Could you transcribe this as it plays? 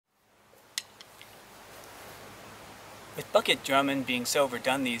With bucket drumming being so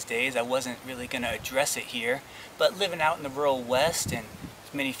overdone these days, I wasn't really going to address it here, but living out in the rural West and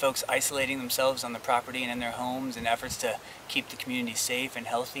many folks isolating themselves on the property and in their homes in efforts to keep the community safe and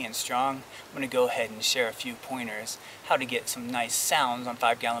healthy and strong, I'm going to go ahead and share a few pointers how to get some nice sounds on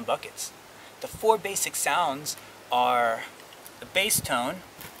 5-gallon buckets. The 4 basic sounds are the bass tone,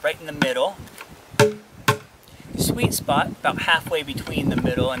 right in the middle, the sweet spot, about halfway between the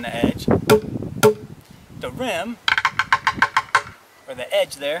middle and the edge, the rim, or the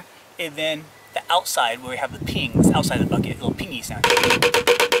edge there, and then the outside where we have the pings outside the bucket, a little pingy sound.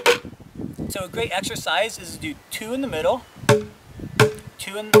 So a great exercise is to do 2 in the middle,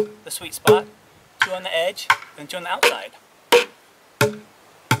 2 in the sweet spot, 2 on the edge, and 2 on the outside.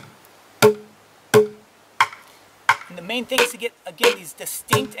 And the main thing is to get, again, these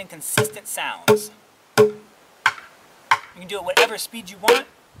distinct and consistent sounds. You can do it whatever speed you want.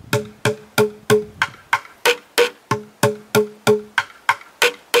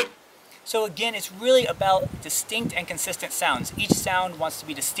 So again, it's really about distinct and consistent sounds. Each sound wants to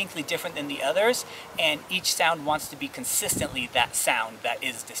be distinctly different than the others, and each sound wants to be consistently that sound that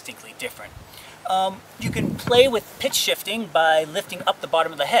is distinctly different. You can play with pitch shifting by lifting up the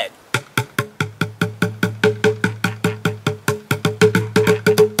bottom of the head.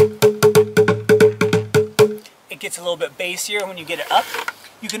 It gets a little bit bassier when you get it up.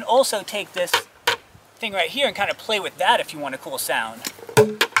 You can also take this thing right here and kind of play with that if you want a cool sound.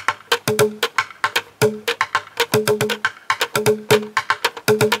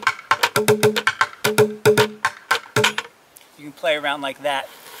 You can play around like that.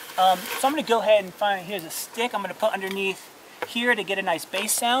 So I'm going to go ahead and find, here's a stick I'm going to put underneath here to get a nice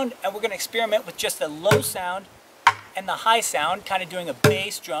bass sound, and we're going to experiment with just the low sound and the high sound, kind of doing a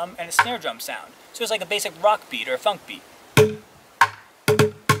bass drum and a snare drum sound. So it's like a basic rock beat or a funk beat.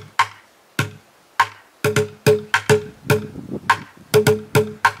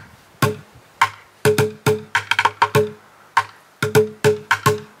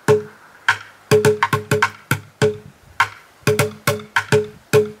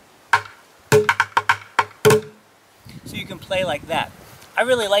 So you can play like that. I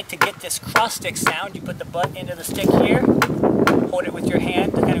really like to get this cross stick sound. You put the butt into the stick here, hold it with your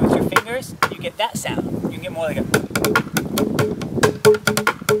hand, kind of with your fingers, you get that sound. You can get more like a...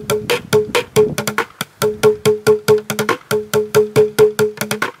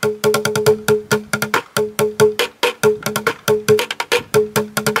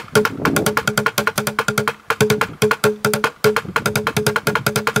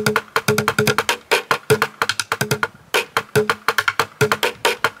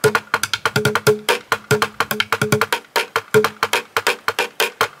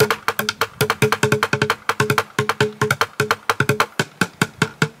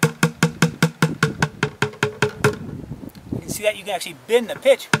 See that you can actually bend the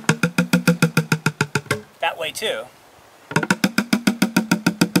pitch that way too.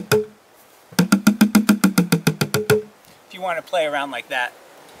 If you want to play around like that.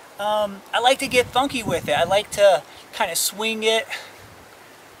 I like to get funky with it. I like to kind of swing it.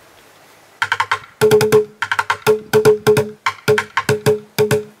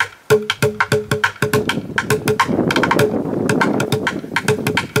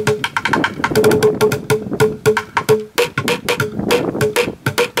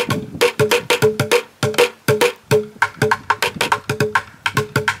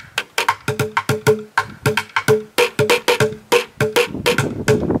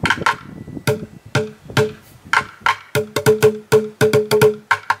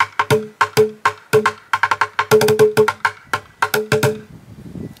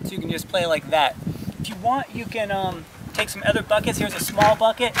 So you can just play like that. If you want, you can take some other buckets. Here's a small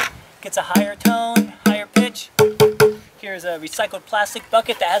bucket, gets a higher tone, higher pitch. Here's a recycled plastic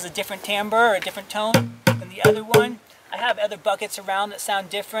bucket that has a different timbre or a different tone than the other one. I have other buckets around that sound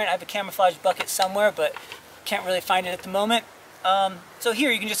different. I have a camouflage bucket somewhere, but can't really find it at the moment. So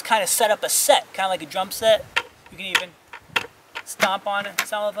here you can just kind of set up a set, kind of like a drum set. You can even stomp on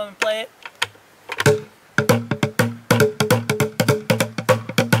some of them and play it.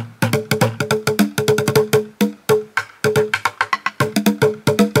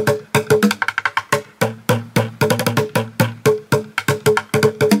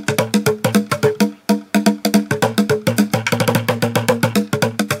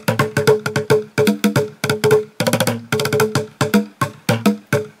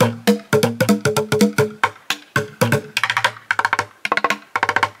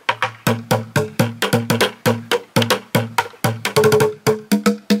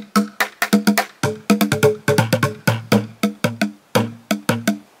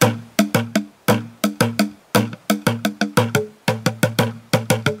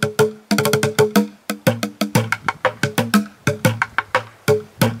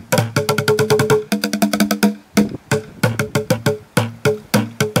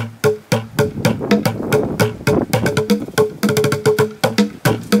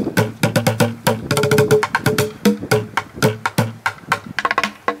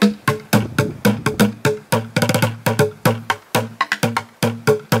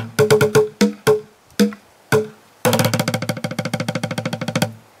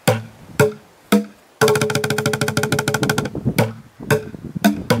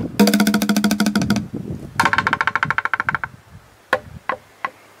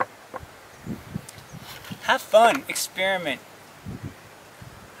 fun, experiment.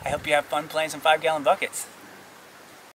 I hope you have fun playing some 5-gallon buckets.